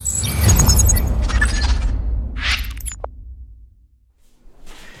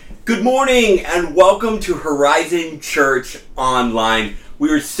Good morning and welcome to Horizon Church Online.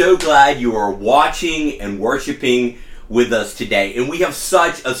 We are so glad you are watching and worshiping with us today. And we have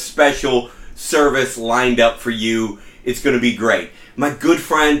such a special service lined up for you. It's going to be great. My good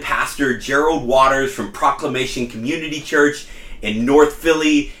friend, Pastor Gerald Waters from Proclamation Community Church in North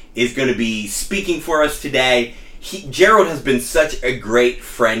Philly is going to be speaking for us today. Gerald has been such a great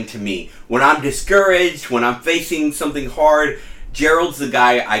friend to me. When I'm discouraged, when I'm facing something hard, Gerald's the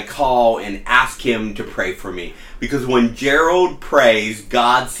guy I call and ask him to pray for me. Because when Gerald prays,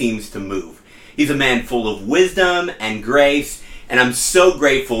 God seems to move. He's a man full of wisdom and grace, and I'm so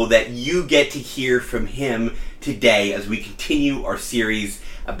grateful that you get to hear from him today as we continue our series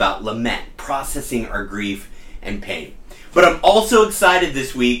about lament, processing our grief and pain. But I'm also excited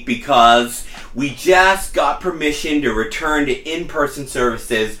this week because we just got permission to return to in-person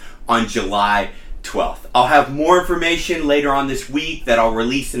services on July 12th. I'll have more information later on this week that I'll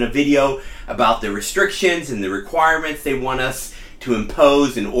release in a video about the restrictions and the requirements they want us to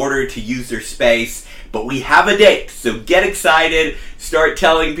impose in order to use their space. But we have a date, so get excited, start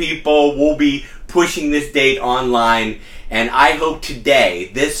telling people. We'll be pushing this date online. And I hope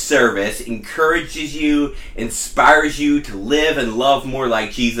today this service encourages you, inspires you to live and love more like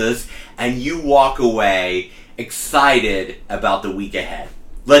Jesus, and you walk away excited about the week ahead.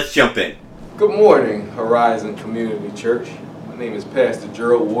 Let's jump in. Good morning, Horizon Community Church. My name is Pastor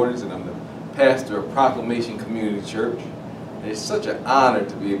Gerald Waters, and I'm the pastor of Proclamation Community Church. And it's such an honor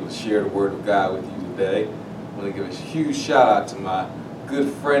to be able to share the Word of God with you today. I want to give a huge shout out to my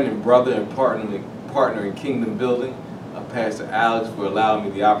good friend and brother and partner in kingdom building, Pastor Alex, for allowing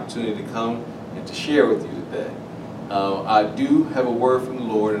me the opportunity to come and to share with you today. I do have a word from the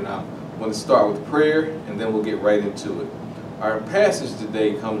Lord, and I want to start with prayer, and then we'll get right into it. Our passage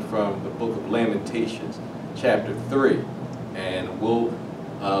today comes from the book of Lamentations, chapter 3, and we'll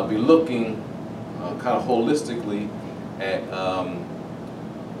be looking kind of holistically at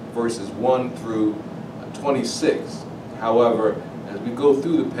verses 1 through 26. However, as we go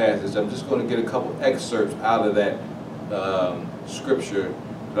through the passage, I'm just going to get a couple excerpts out of that scripture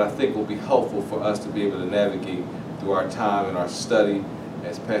that I think will be helpful for us to be able to navigate through our time and our study,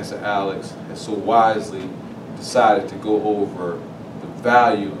 as Pastor Alex has so wisely decided to go over the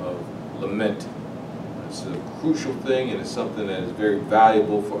value of lamenting. It's a crucial thing, and it's something that is very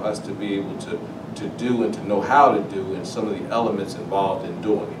valuable for us to be able to do and to know how to do, and some of the elements involved in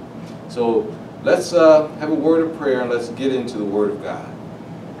doing it. So let's have a word of prayer, and let's get into the Word of God.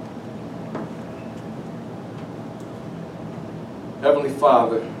 Heavenly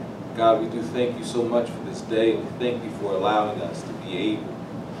Father, God, we do thank you so much for this day. We thank you for allowing us to be able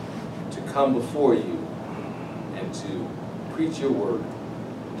to come before you and to preach your word,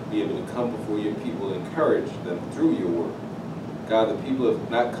 to be able to come before your people and encourage them through your word. God, the people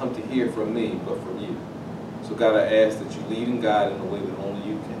have not come to hear from me, but from you. So God, I ask that you lead and guide in a way that only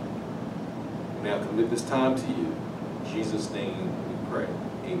you can. Now commit this time to you. In Jesus' name we pray.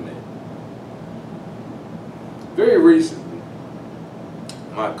 Amen. Very recently,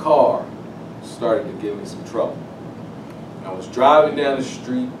 my car started to give me some trouble. I was driving down the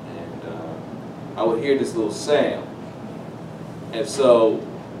street, and I would hear this little sound. And so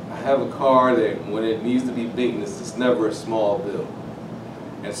I have a car that when it needs to be maintenance, it's never a small bill.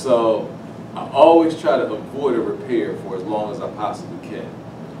 And so I always try to avoid a repair for as long as I possibly can.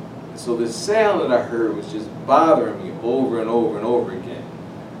 And so this sound that I heard was just bothering me over and over and over again.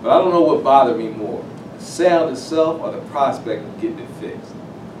 But I don't know what bothered me more, the sound itself or the prospect of getting it fixed.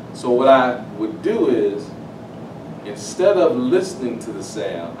 So what I would do is, instead of listening to the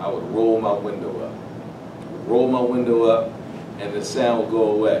sound, I would roll my window up. And the sound would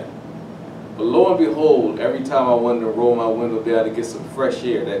go away. But lo and behold, every time I wanted to roll my window down to get some fresh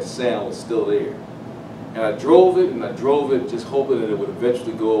air, that sound was still there. And I drove it just hoping that it would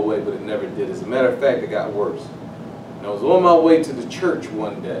eventually go away, but it never did. As a matter of fact, it got worse. And I was on my way to the church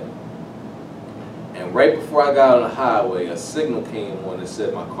one day, and right before I got on the highway, a signal came on that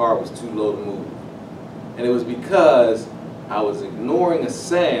said my car was too low to move. And it was because I was ignoring a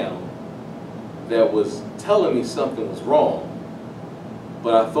sound that was telling me something was wrong.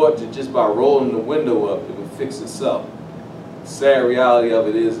 But I thought that just by rolling the window up, it would fix itself. The sad reality of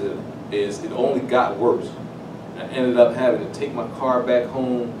it is it only got worse. I ended up having to take my car back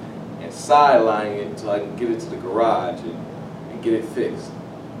home and sideline it until I can get it to the garage and get it fixed.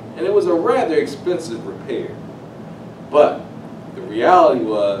 And it was a rather expensive repair. But the reality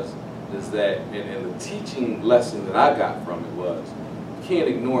is that, and the teaching lesson that I got from it was, you can't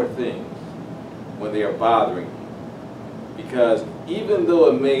ignore things when they are bothering you. Because even though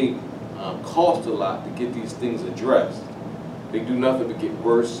it may cost a lot to get these things addressed, They do nothing but get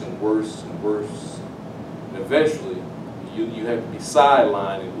worse and worse and worse. And eventually, you have to be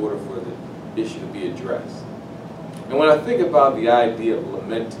sidelined in order for the issue to be addressed. And when I think about the idea of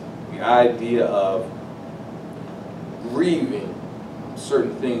lamenting, the idea of grieving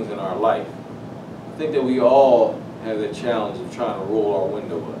certain things in our life, I think that we all have the challenge of trying to roll our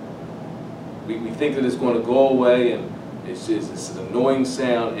window up. We think that it's going to go away, and it's an annoying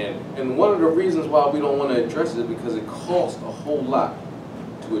sound, and one of the reasons why we don't want to address it is because it costs a whole lot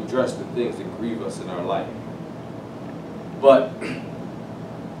to address the things that grieve us in our life. But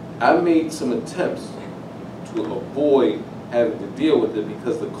I made some attempts to avoid having to deal with it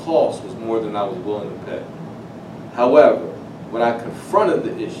because the cost was more than I was willing to pay. However, when I confronted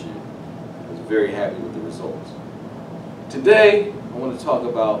the issue, I was very happy with the results. Today, I want to talk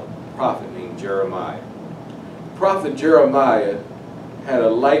about a prophet named Jeremiah. The prophet Jeremiah had a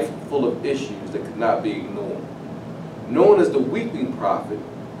life full of issues that could not be ignored. Known as the weeping prophet,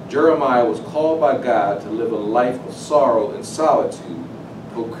 Jeremiah was called by God to live a life of sorrow and solitude,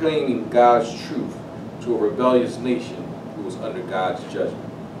 proclaiming God's truth to a rebellious nation who was under God's judgment.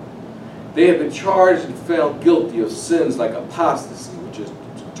 They had been charged and found guilty of sins like apostasy, which is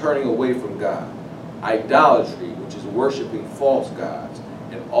turning away from God, idolatry, which is worshiping false gods,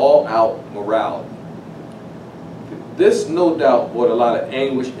 and all-out morality. This, no doubt, brought a lot of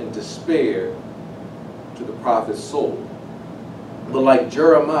anguish and despair to the prophet's soul. But like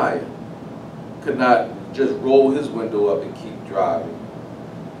Jeremiah, could not just roll his window up and keep driving.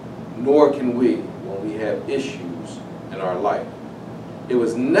 Nor can we when we have issues in our life. It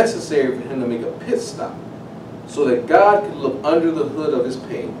was necessary for him to make a pit stop so that God could look under the hood of his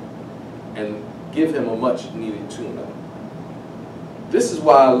pain and give him a much needed tune-up. This is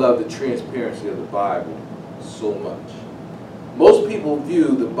why I love the transparency of the Bible so much. Most people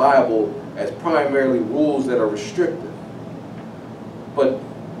view the Bible as primarily rules that are restrictive.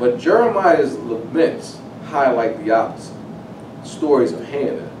 But Jeremiah's laments highlight the opposite. Stories of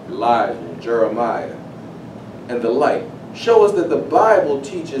Hannah, Elijah, Jeremiah, and the like show us that the Bible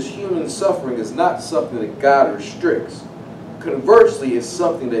teaches human suffering is not something that God restricts. Conversely, it's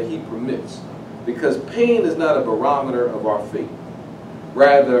something that he permits, because pain is not a barometer of our faith,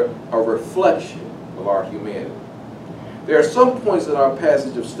 rather a reflection of our humanity. There are some points in our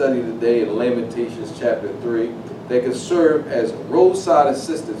passage of study today in Lamentations chapter 3 that can serve as roadside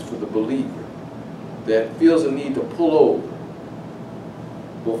assistance for the believer that feels a need to pull over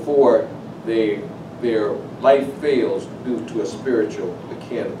before their life fails due to a spiritual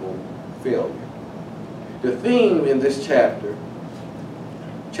mechanical failure. The theme in this chapter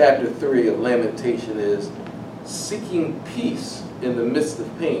 3 of Lamentation, is seeking peace in the midst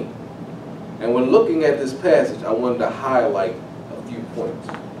of pain. And when looking at this passage, I wanted to highlight a few points.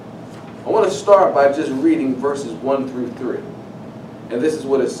 I want to start by just reading verses 1 through 3. And this is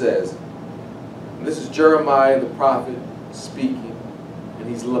what it says. And this is Jeremiah the prophet speaking, and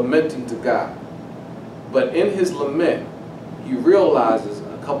he's lamenting to God. But in his lament, he realizes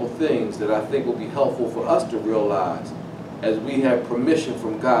a couple things that I think will be helpful for us to realize as we have permission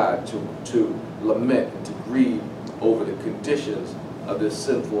from God to lament and to grieve over the conditions of this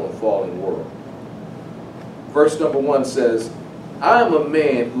sinful and fallen world. Verse number 1 says, I am a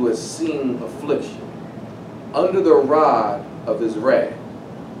man who has seen affliction under the rod of his wrath.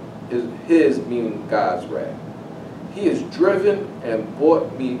 His meaning God's wrath. He is driven and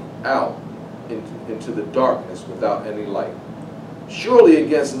brought me out into the darkness without any light. Surely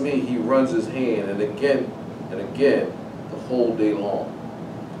against me he runs his hand, and again the whole day long.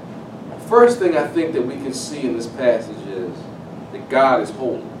 The first thing I think that we can see in this passage is that God is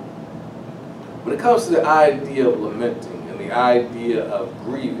holy. When it comes to the idea of lamenting and the idea of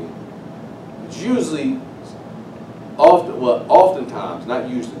grieving, it's usually, oftentimes, not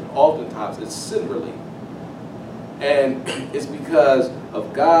usually, but oftentimes, it's sin relief. And it's because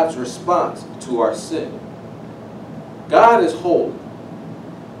of God's response to our sin. God is holy.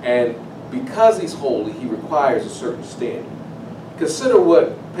 And because he's holy, he requires a certain standard. Consider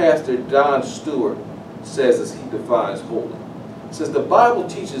what Pastor Don Stewart says as he defines holy. He says the Bible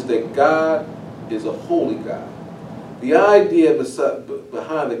teaches that God is a holy God. The idea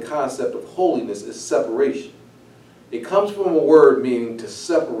behind the concept of holiness is separation. It comes from a word meaning to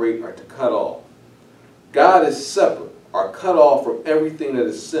separate or to cut off. God is separate or cut off from everything that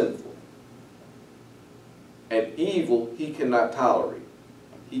is sinful. And evil he cannot tolerate.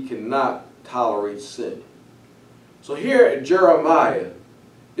 He cannot tolerate sin. So here Jeremiah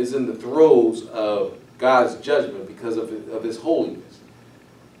is in the throes of God's judgment because of his holiness.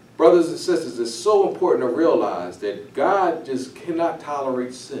 Brothers and sisters, it's so important to realize that God just cannot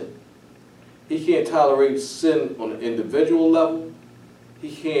tolerate sin. He can't tolerate sin on an individual level.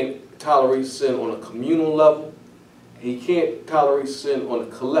 He can't tolerate sin on a communal level. He can't tolerate sin on a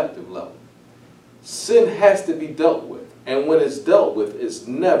collective level. Sin has to be dealt with. And when it's dealt with, it's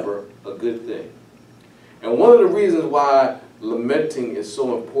never a good thing. And one of the reasons why lamenting is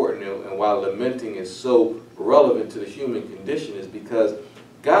so important and why lamenting is so relevant to the human condition is because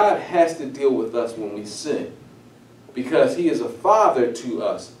God has to deal with us when we sin. Because he is a father to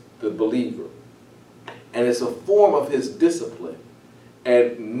us, the believer. And it's a form of his discipline.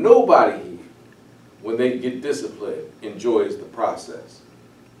 And nobody, when they get disciplined, enjoys the process.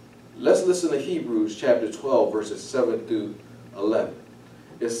 Let's listen to Hebrews chapter 12, verses 7 through 11.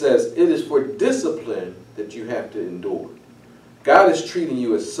 It says, "It is for discipline that you have to endure. God is treating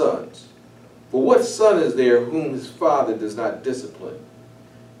you as sons. For what son is there whom his father does not discipline?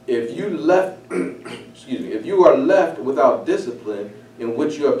 If you are left without discipline in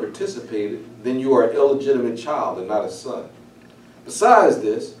which you have participated, then you are an illegitimate child and not a son. Besides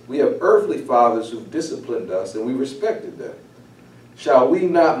this, we have earthly fathers who disciplined us, and we respected them. Shall we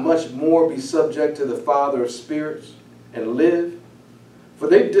not much more be subject to the Father of spirits and live? For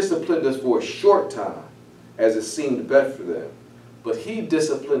they disciplined us for a short time, as it seemed best for them. But he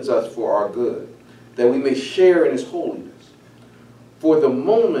disciplines us for our good, that we may share in his holiness. For the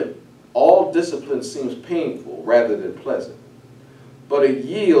moment, all discipline seems painful rather than pleasant, but it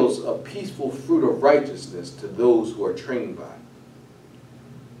yields a peaceful fruit of righteousness to those who are trained by it."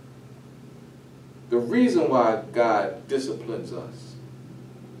 The reason why God disciplines us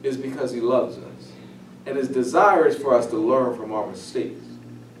is because he loves us. And his desire is for us to learn from our mistakes.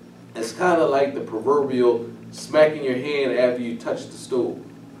 It's kind of like the proverbial smacking your hand after you touch the stove.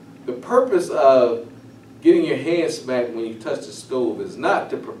 The purpose of getting your hand smacked when you touch the stove is not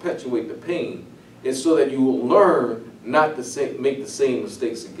to perpetuate the pain. It's so that you will learn not to make the same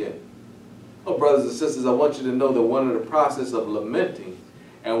mistakes again. Oh, brothers and sisters, I want you to know that one of the process of lamenting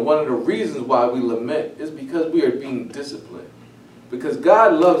and one of the reasons why we lament is because we are being disciplined. Because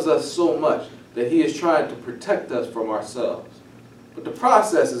God loves us so much that he is trying to protect us from ourselves. But the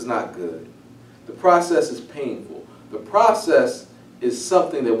process is not good. The process is painful. The process is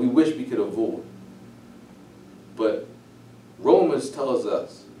something that we wish we could avoid. But Romans tells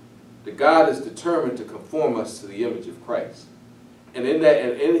us that God is determined to conform us to the image of Christ. And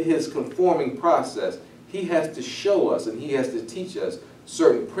in his conforming process, he has to show us and he has to teach us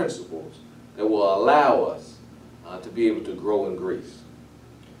certain principles that will allow us to be able to grow in grace.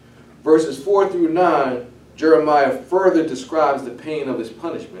 Verses 4 through 9, Jeremiah further describes the pain of his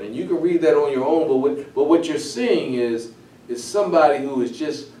punishment. And you can read that on your own, but what you're seeing is somebody who is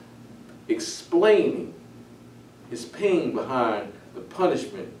just explaining his pain behind the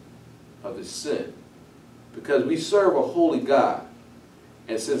punishment of his sin. Because we serve a holy God.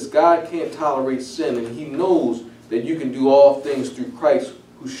 And since God can't tolerate sin, and he knows that you can do all things through Christ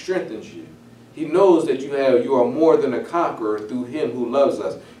who strengthens you. He knows that you are more than a conqueror through him who loves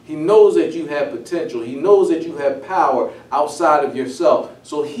us. He knows that you have potential. He knows that you have power outside of yourself.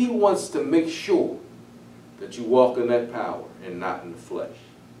 So he wants to make sure that you walk in that power and not in the flesh.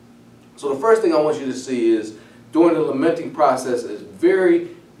 So the first thing I want you to see is during the lamenting process, it's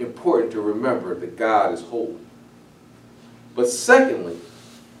very important to remember that God is holy. But secondly,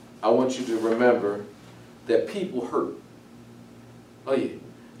 I want you to remember that people hurt. Oh yeah.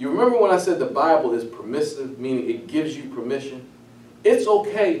 You remember when I said the Bible is permissive, meaning it gives you permission? It's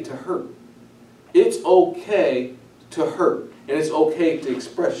okay to hurt. It's okay to hurt. And it's okay to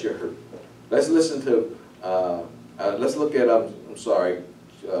express your hurt. Let's listen to, let's look at,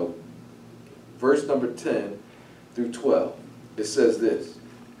 verse number 10 through 12. It says this: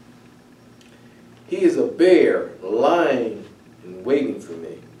 "He is a bear lying and waiting for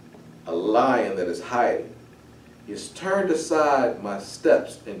me, a lion that is hiding. He has turned aside my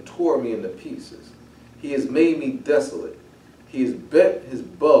steps and tore me into pieces. He has made me desolate. He has bent his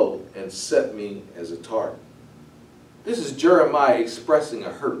bow and set me as a target." This is Jeremiah expressing a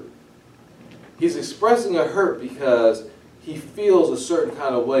hurt. He's expressing a hurt because he feels a certain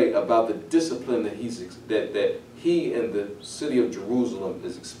kind of way about the discipline that he and the city of Jerusalem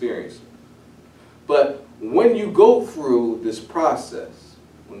is experiencing. But when you go through this process,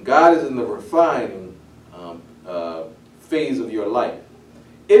 when God is in the refining phase of your life,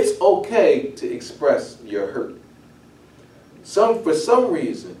 it's okay to express your hurt. For some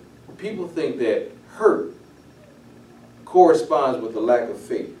reason, people think that hurt corresponds with a lack of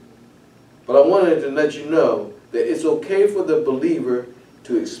faith. But I wanted to let you know that it's okay for the believer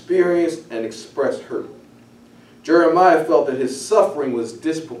to experience and express hurt. Jeremiah felt that his suffering was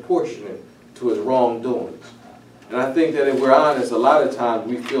disproportionate to his wrongdoings. And I think that if we're honest, a lot of times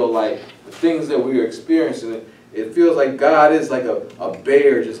we feel like the things that we are experiencing, it feels like God is like a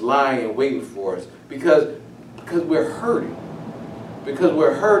bear just lying and waiting for us because we're hurting. Because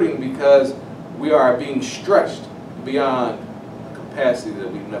we're hurting because we are being stretched beyond a capacity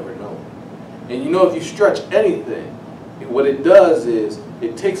that we've never known. And you know, if you stretch anything, what it does is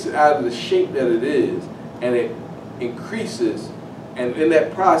it takes it out of the shape that it is and it increases. And in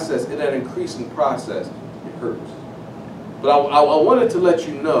that process, in that increasing process, it hurts. But I wanted to let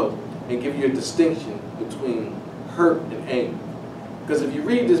you know and give you a distinction between hurt and anger. Because if you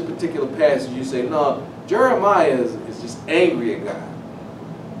read this particular passage, you say, no, Jeremiah is just angry at God.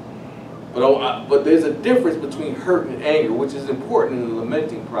 But there's a difference between hurt and anger, which is important in the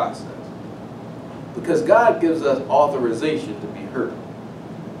lamenting process. Because God gives us authorization to be hurt.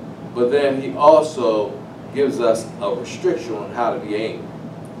 But then he also gives us a restriction on how to be angry.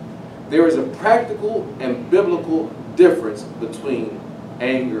 There is a practical and biblical difference between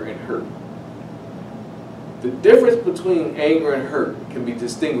anger and hurt. The difference between anger and hurt can be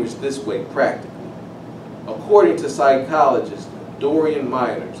distinguished this way practically. According to psychologist Dorian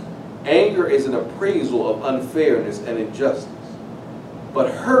Miners, anger is an appraisal of unfairness and injustice.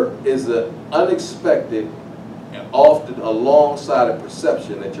 But hurt is an unexpected and often alongside a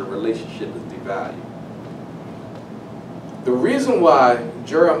perception that your relationship is devalued. The reason why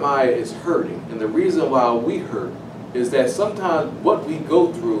Jeremiah is hurting and the reason why we hurt is that sometimes what we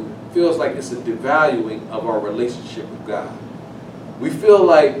go through feels like it's a devaluing of our relationship with God. We feel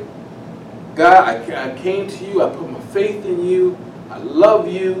like, God, I came to you, I put my faith in you, I love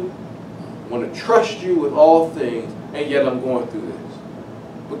you, I want to trust you with all things, and yet I'm going through this.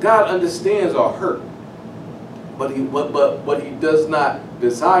 But God understands our hurt. But what he does not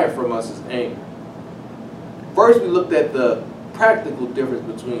desire from us is anger. First we looked at the practical difference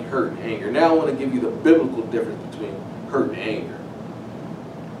between hurt and anger. Now I want to give you the biblical difference between hurt and anger.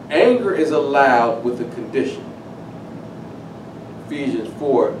 Anger is allowed with a condition. Ephesians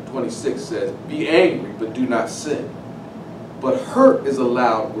 4:26 says, be angry, but do not sin. But hurt is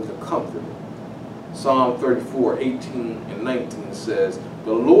allowed with a comfort. Psalm 34:18 and 19 says,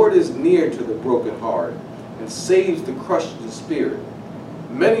 the Lord is near to the brokenhearted and saves the crushed in spirit.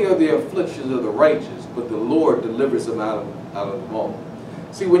 Many are the afflictions of the righteous, but the Lord delivers them out of them all.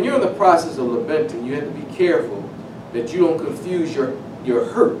 See, when you're in the process of lamenting, you have to be careful that you don't confuse your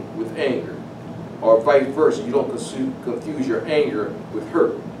hurt with anger. Or vice versa, you don't confuse your anger with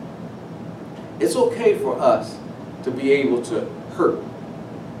hurt. It's okay for us to be able to hurt.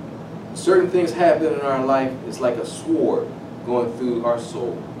 Certain things happen in our life, it's like a sword going through our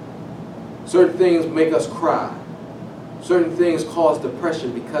soul. Certain things make us cry. Certain things cause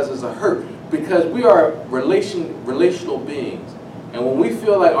depression because it's a hurt. Because we are relational beings. And when we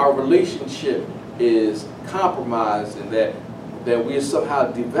feel like our relationship is compromised and that we are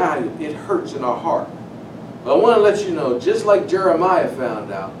somehow devalued, it hurts in our heart. But I want to let you know, just like Jeremiah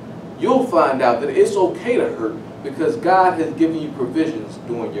found out, you'll find out that it's okay to hurt because God has given you provisions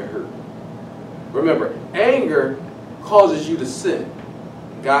during your hurt. Remember, anger causes you to sin.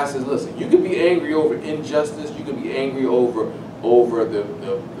 God says, listen, you can be angry over injustice, you can be angry over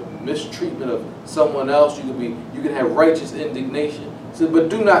the mistreatment of someone else, you can have righteous indignation. He says, but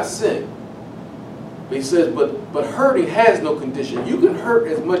do not sin. But he says, but hurting has no condition. You can hurt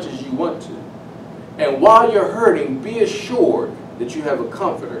as much as you want to. And while you're hurting, be assured that you have a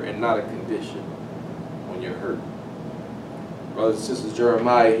comforter and not a condition when you're hurt. Brothers and sisters,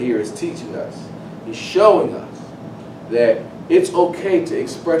 Jeremiah here is teaching us. He's showing us that it's okay to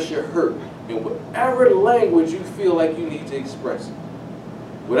express your hurt in whatever language you feel like you need to express it.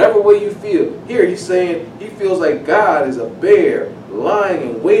 Whatever way you feel. Here he's saying he feels like God is a bear lying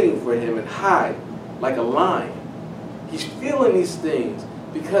and waiting for him and hiding like a lion. He's feeling these things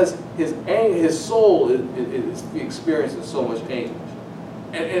because his soul is experiencing so much anguish.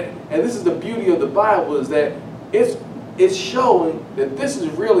 And this is the beauty of the Bible, is that it's showing that this is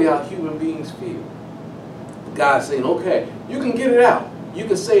really how human beings feel. God's saying, okay, you can get it out. You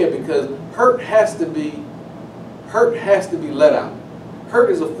can say it because hurt has to be let out. Hurt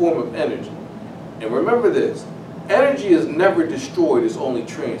is a form of energy. And remember this, energy is never destroyed, it's only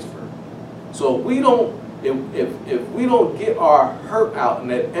transferred. So if we don't get our hurt out and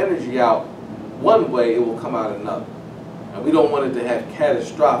that energy out one way, it will come out another. And we don't want it to have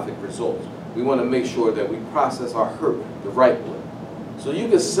catastrophic results. We want to make sure that we process our hurt the right way. So you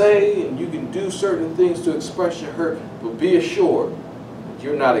can say and you can do certain things to express your hurt, but be assured that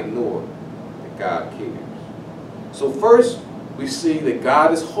you're not ignored, that God cares. So first, we see that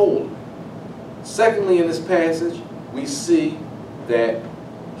God is holy. Secondly, in this passage, we see that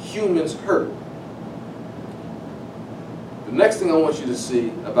humans hurt. The next thing I want you to see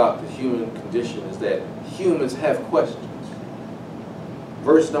about the human condition is that humans have questions.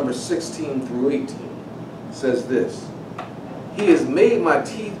 Verse number 16 through 18 says this: He has made my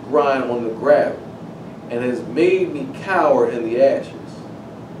teeth grind on the gravel, and has made me cower in the ashes.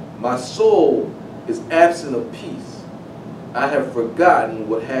 My soul is absent of peace. I have forgotten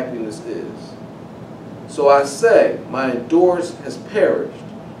what happiness is. So I say, my endurance has perished,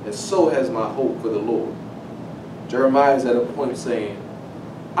 and so has my hope for the Lord. Jeremiah is at a point saying,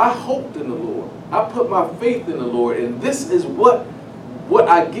 I hoped in the Lord. I put my faith in the Lord, and this is what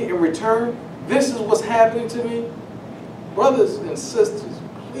I get in return. This is what's happening to me. Brothers and sisters,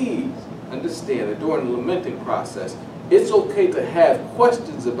 please understand that during the lamenting process, it's okay to have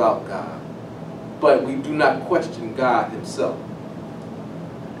questions about God, but we do not question God himself.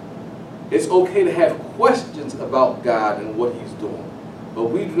 It's okay to have questions about God and what he's doing, but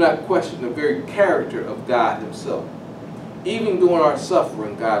we do not question the very character of God himself. Even during our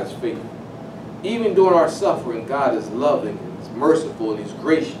suffering, God is faithful. Even during our suffering, God is loving and he's merciful and he's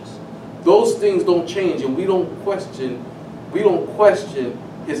gracious. Those things don't change, and we don't question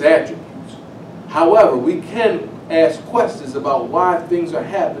his attributes. However, we can ask questions about why things are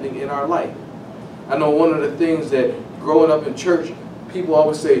happening in our life. I know one of the things that growing up in church, people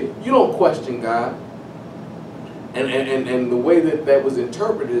always say, you don't question God. And the way that was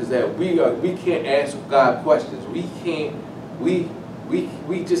interpreted is that we can't ask God questions. We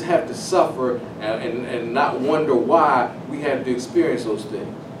just have to suffer and not wonder why we have to experience those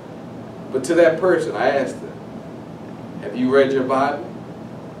things. But to that person, I asked them, have you read your Bible?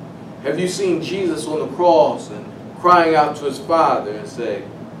 Have you seen Jesus on the cross and crying out to his Father and saying,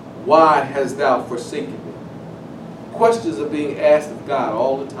 why hast thou forsaken me? Questions are being asked of God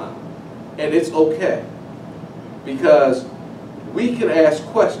all the time. And it's okay, because we can ask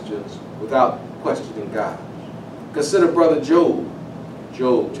questions without questioning God. Consider Brother Job.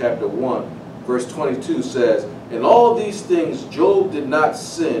 Job chapter 1 verse 22 says, in all these things Job did not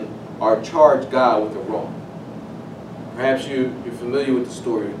sin or charge God with a wrong. Perhaps you're familiar with the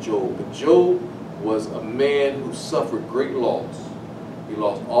story of Job, but Job was a man who suffered great loss. He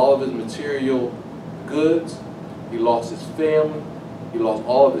lost all of his material goods. He lost his family. He lost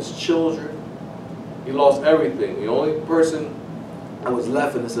all of his children. He lost everything. The only person that was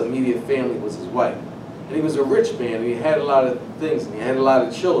left in his immediate family was his wife. And he was a rich man, and he had a lot of things, and he had a lot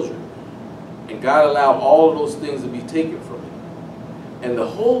of children. And God allowed all of those things to be taken from him. And the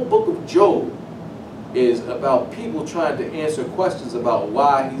whole book of Job is about people trying to answer questions about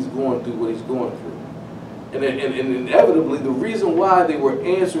why he's going through what he's going through. And inevitably, the reason why they were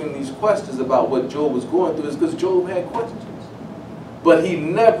answering these questions about what Job was going through is because Job had questions. But he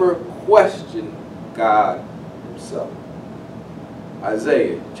never questioned God himself.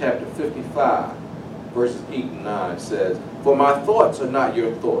 Isaiah chapter 55, verses 8 and 9 says, for my thoughts are not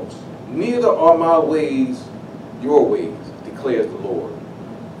your thoughts, neither are my ways your ways, declares the Lord.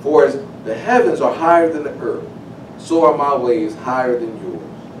 For as the heavens are higher than the earth, so are my ways higher than yours,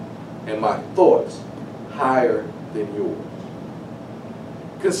 and my thoughts higher than yours.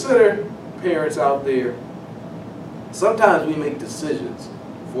 Consider, parents out there, sometimes we make decisions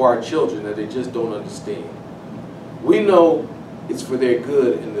for our children that they just don't understand. We know it's for their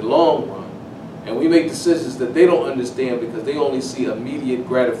good in the long run, and we make decisions that they don't understand because they only see immediate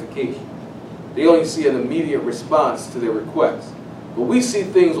gratification. They only see an immediate response to their requests. But we see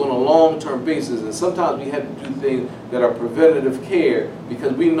things on a long-term basis, and sometimes we have to do things that are preventative care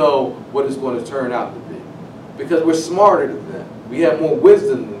because we know what it's going to turn out to be. Because we're smarter than them. We have more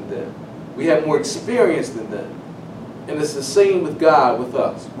wisdom than them. We have more experience than them. And it's the same with God, with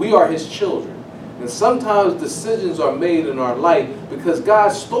us. We are his children. And sometimes decisions are made in our life because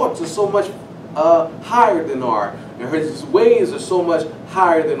God's thoughts are so much higher than ours. And his ways are so much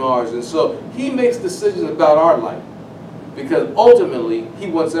higher than ours. And so he makes decisions about our life, because ultimately he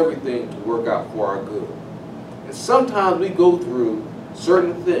wants everything to work out for our good. And sometimes we go through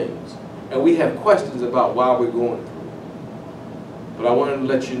certain things and we have questions about why we're going through it. But I wanted to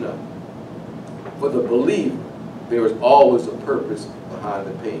let you know, for the believer, there is always a purpose behind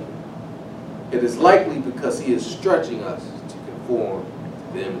the pain. It is likely because he is stretching us to conform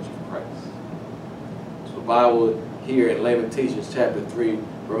to the image of Christ. So the Bible here in Lamentations chapter 3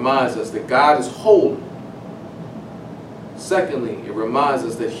 reminds us that God is holy. Secondly, it reminds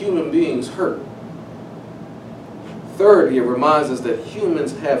us that human beings hurt. Thirdly, it reminds us that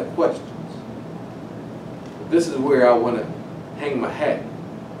humans have questions. This is where I want to hang my hat.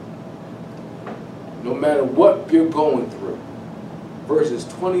 No matter what you're going through, verses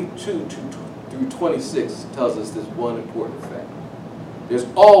 22 through 26 tells us this one important fact. There's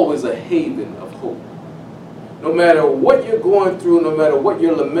always a haven of hope. No matter what you're going through, no matter what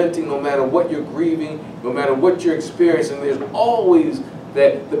you're lamenting, no matter what you're grieving, no matter what you're experiencing, there's always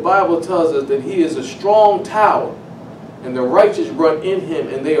that the Bible tells us that he is a strong tower, and the righteous run in him,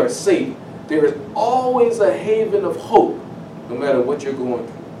 and they are safe. There is always a haven of hope, no matter what you're going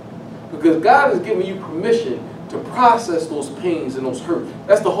through. Because God has given you permission to process those pains and those hurts.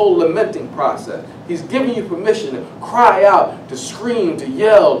 That's the whole lamenting process. He's giving you permission to cry out, to scream, to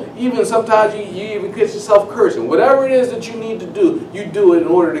yell. Even sometimes you even catch yourself cursing. Whatever it is that you need to do, you do it in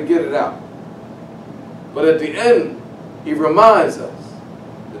order to get it out. But at the end, he reminds us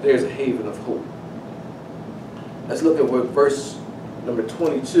that there's a haven of hope. Let's look at what verse number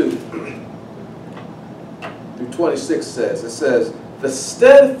 22 through 26 says. It says, the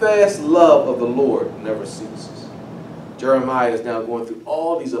steadfast love of the Lord never ceases. Jeremiah is now going through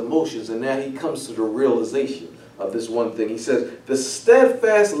all these emotions, and now he comes to the realization of this one thing. He says, the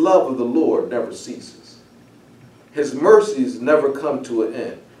steadfast love of the Lord never ceases. His mercies never come to an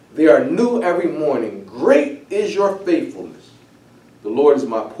end. They are new every morning. Great is your faithfulness. The Lord is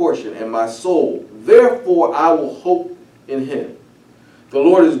my portion and my soul. Therefore I will hope in him. The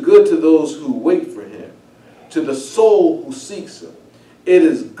Lord is good to those who wait for him, to the soul who seeks him. It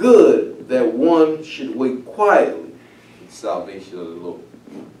is good that one should wait quietly for the salvation of the Lord.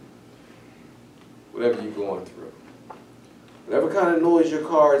 Whatever you're going through, whatever kind of noise your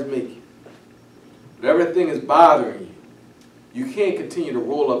car is making, whatever thing is bothering you, you can't continue to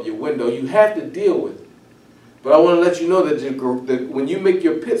roll up your window. You have to deal with it. But I want to let you know that when you make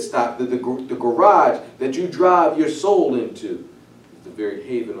your pit stop, that the garage that you drive your soul into is the very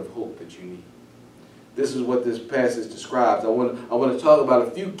haven of hope that you need. This is what this passage describes. I want to talk about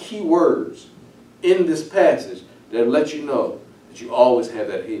a few key words in this passage that let you know that you always have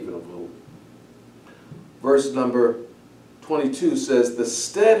that haven of hope. Verse number 22 says, the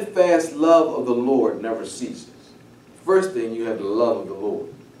steadfast love of the Lord never ceases. First thing, you have the love of the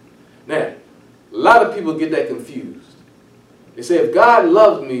Lord. Now, a lot of people get that confused. They say, if God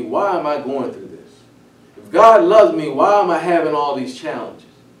loves me, why am I going through this? If God loves me, why am I having all these challenges?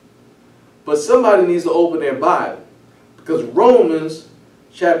 But somebody needs to open their Bible, because Romans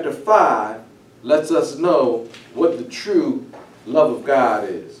chapter 5 lets us know what the true love of God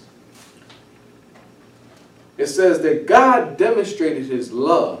is. It says that God demonstrated his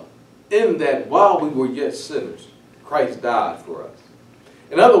love in that while we were yet sinners, Christ died for us.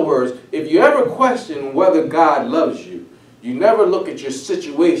 In other words, if you ever question whether God loves you, you never look at your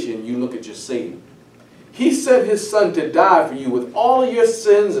situation, you look at your Savior. He sent his son to die for you with all of your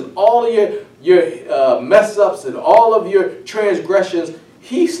sins and all of your mess-ups and all of your transgressions.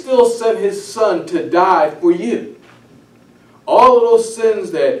 He still sent his son to die for you. All of those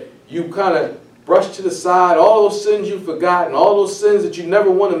sins that you kind of brushed to the side, all those sins you've forgotten, all those sins that you never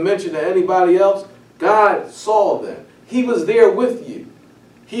want to mention to anybody else, God saw them. He was there with you.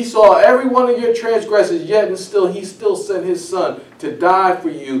 He saw every one of your transgressions, yet and still, he still sent his son to die for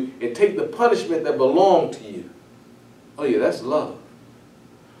you and take the punishment that belonged to you. Oh yeah, that's love.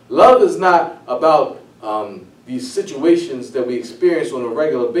 Love is not about these situations that we experience on a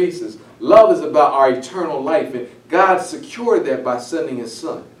regular basis. Love is about our eternal life, and God secured that by sending his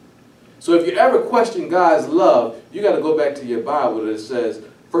son. So if you ever question God's love, you got to go back to your Bible that says,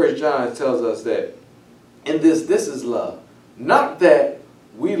 1 John tells us that, in this is love. Not that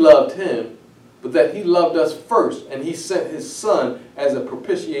we loved him, but that he loved us first, and he sent his son as a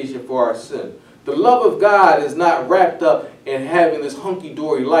propitiation for our sin. The love of God is not wrapped up in having this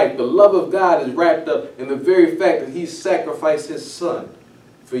hunky-dory life. The love of God is wrapped up in the very fact that he sacrificed his son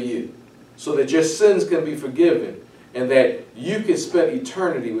for you, so that your sins can be forgiven, and that you can spend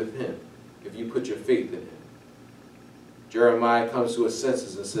eternity with him if you put your faith in him. Jeremiah comes to his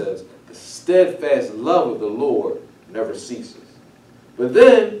senses and says, the steadfast love of the Lord never ceases. But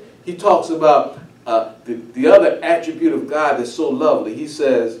then he talks about the other attribute of God that's so lovely. He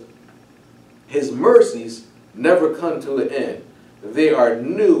says, his mercies never come to an end. They are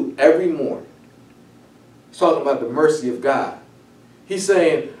new every morning. He's talking about the mercy of God. He's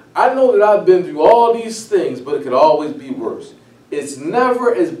saying, I know that I've been through all these things, but it could always be worse. It's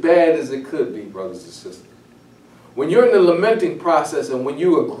never as bad as it could be, brothers and sisters. When you're in the lamenting process and when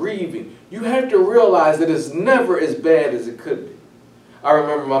you are grieving, you have to realize that it's never as bad as it could be. I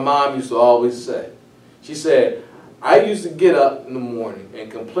remember my mom used to always say, she said, I used to get up in the morning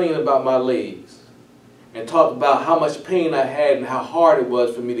and complain about my legs and talk about how much pain I had and how hard it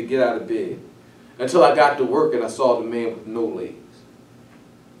was for me to get out of bed until I got to work and I saw the man with no legs.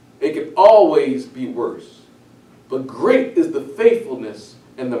 It could always be worse. But great is the faithfulness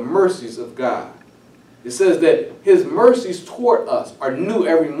and the mercies of God. It says that his mercies toward us are new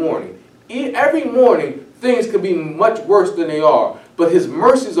every morning. Every morning, things could be much worse than they are, but his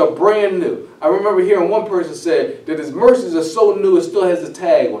mercies are brand new. I remember hearing one person say that his mercies are so new it still has a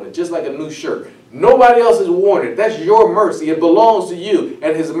tag on it, just like a new shirt. Nobody else has worn it. That's your mercy. It belongs to you.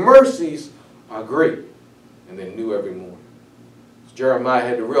 And his mercies are great, and they're new every morning. Jeremiah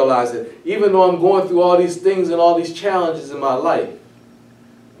had to realize that even though I'm going through all these things and all these challenges in my life,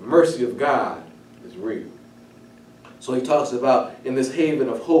 the mercy of God is real. So he talks about in this haven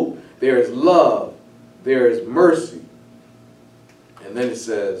of hope, there is love, there is mercy. And then it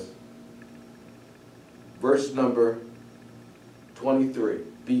says, verse number 23,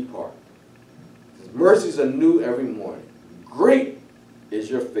 B part. It says, mercies are new every morning. Great is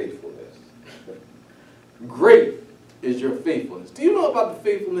your faithfulness. Great is your faithfulness. Do you know about the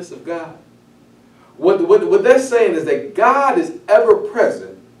faithfulness of God? What they're saying is that God is ever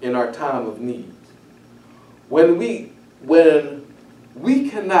present in our time of need. When we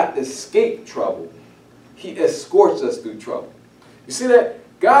cannot escape trouble, he escorts us through trouble. You see that?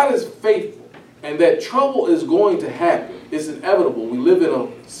 God is faithful, and that trouble is going to happen. It's inevitable. We live in a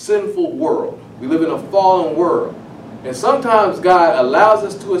sinful world. We live in a fallen world. And sometimes God allows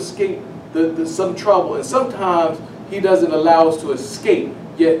us to escape some trouble, and sometimes he doesn't allow us to escape,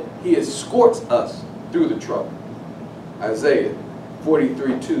 yet he escorts us through the trouble. Isaiah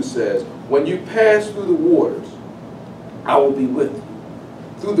 43:2 says, when you pass through the waters, I will be with you.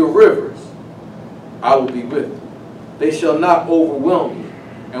 Through the rivers, I will be with you. They shall not overwhelm you.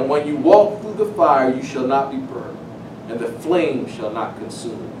 And when you walk through the fire, you shall not be burned, and the flame shall not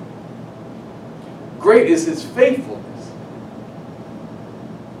consume you. Great is his faithfulness.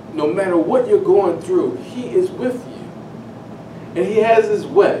 No matter what you're going through, he is with you. And he has his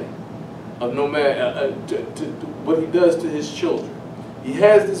way of no matter what he does to his children. He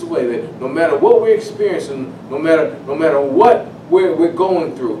has this way that no matter what we're experiencing, no matter what we're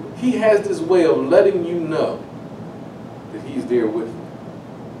going through, he has this way of letting you know that he's there with you.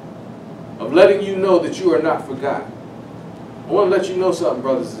 Of letting you know that you are not forgotten. I want to let you know something,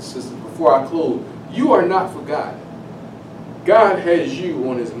 brothers and sisters, before I close. You are not forgotten. God has you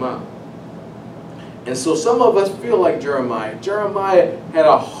on his mind. And so some of us feel like Jeremiah. Jeremiah had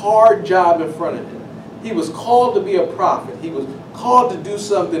a hard job in front of him. He was called to be a prophet. He was called to do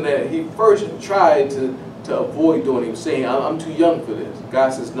something that he first tried to avoid doing. He was saying, I'm too young for this.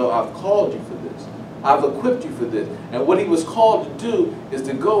 God says, no, I've called you for this. I've equipped you for this. And what he was called to do is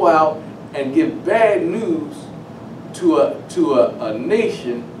to go out and give bad news to a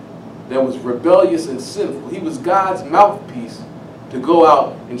nation that was rebellious and sinful. He was God's mouthpiece to go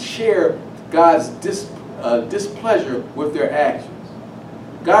out and share God's displeasure with their actions.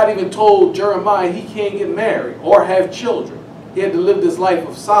 God even told Jeremiah he can't get married or have children. He had to live this life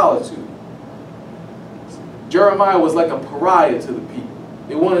of solitude. Jeremiah was like a pariah to the people.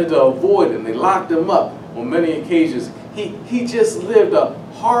 They wanted to avoid him. They locked him up on many occasions. He just lived a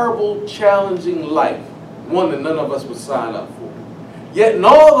horrible, challenging life, one that none of us would sign up for. Yet in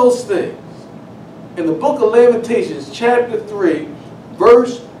all those things, in the book of Lamentations, chapter 3,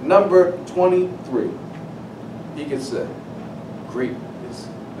 verse number 23, he can say, great is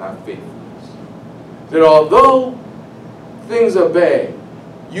thy faithfulness. That although things are bad,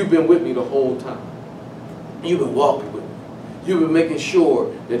 you've been with me the whole time. You've been walking with me. You've been making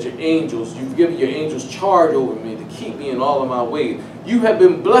sure that your angels, you've given your angels charge over me to keep me in all of my ways. You have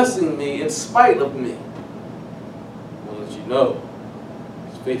been blessing me in spite of me. I want to let you know,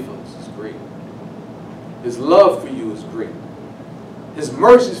 his faithfulness is great. His love for you is great. His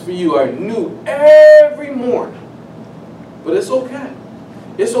mercies for you are new every morning. But it's okay.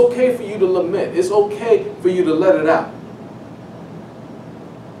 It's okay for you to lament. It's okay for you to let it out.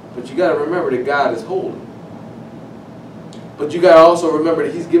 But you got to remember that God is holy. But you got to also remember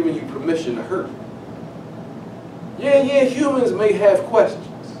that he's giving you permission to hurt. Yeah, humans may have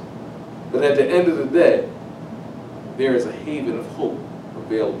questions. But at the end of the day, there is a haven of hope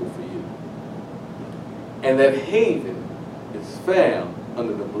available for you. And that haven is found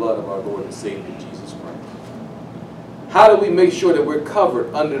under the blood of our Lord and Savior, Jesus Christ. How do we make sure that we're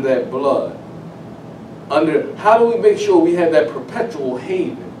covered under that blood? How do we make sure we have that perpetual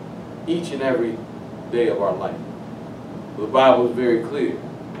haven each and every day of our life? The Bible is very clear.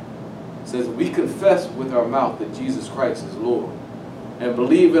 It says, we confess with our mouth that Jesus Christ is Lord and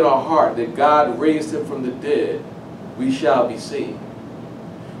believe in our heart that God raised him from the dead, we shall be saved.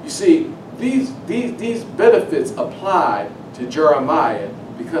 You see, these benefits applied to Jeremiah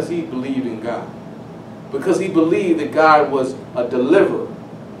because he believed in God. Because he believed that God was a deliverer.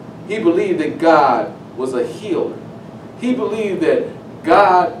 He believed that God was a healer. He believed that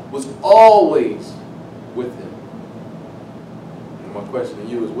God was always with him. And my question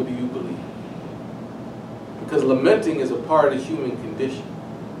to you is, what do you believe? Because lamenting is a part of the human condition.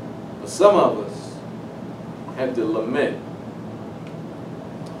 But some of us have to lament.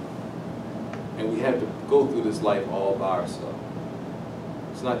 And we have to go through this life all by ourselves.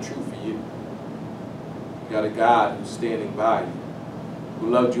 It's not true for you. You got a God who's standing by you, who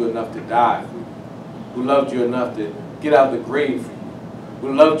loved you enough to die for you, who loved you enough to get out the grave for you,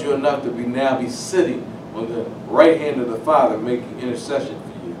 who loved you enough to now be sitting on the right hand of the Father making intercession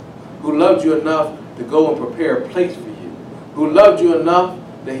for you, who loved you enough to go and prepare a place for you, who loved you enough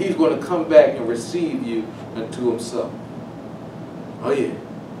that he's going to come back and receive you unto himself. Oh yeah.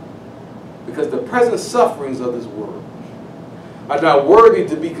 Because the present sufferings of this world are not worthy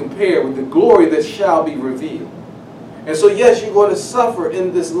to be compared with the glory that shall be revealed. And so yes, you're going to suffer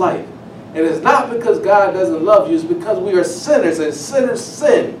in this life. And it's not because God doesn't love you, it's because we are sinners, and sinners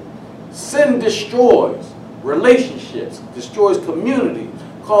sin. Sin destroys relationships, destroys community,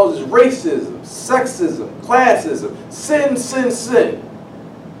 causes racism, sexism, classism, sin, sin, sin.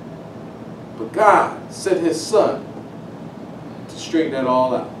 But God sent his Son to straighten that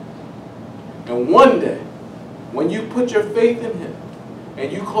all out. And one day, when you put your faith in him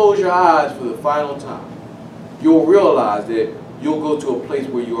and you close your eyes for the final time, you'll realize that you'll go to a place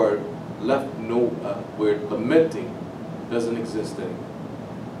where you are left where lamenting doesn't exist anymore.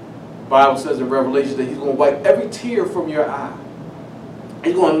 The Bible says in Revelation that he's going to wipe every tear from your eye.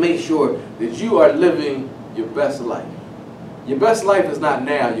 He's going to make sure that you are living your best life. Your best life is not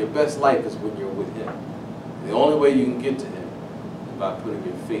now. Your best life is when you're with him. The only way you can get to him is by putting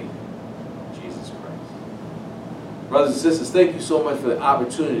your faith in Jesus Christ. Brothers and sisters, thank you so much for the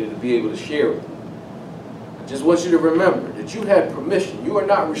opportunity to be able to share with you. I just want you to remember that you had permission. You are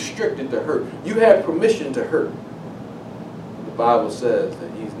not restricted to hurt. You had permission to hurt. The Bible says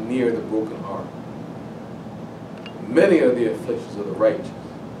that he's near the brokenhearted. Many are the afflictions of the righteous.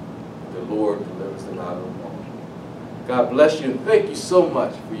 The Lord delivers them out of them all. God bless you, and thank you so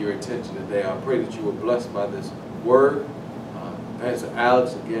much for your attention today. I pray that you were blessed by this word. Pastor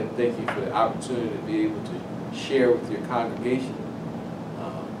Alex, again, thank you for the opportunity to be able to share with your congregation.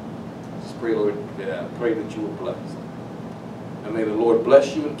 Just pray, Lord, I pray that you were blessed. And may the Lord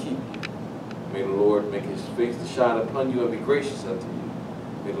bless you and keep you. May the Lord make his face to shine upon you and be gracious unto you.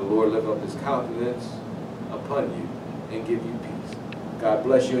 May the Lord lift up his countenance upon you and give you peace. God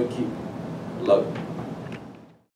bless you and keep you. Love you.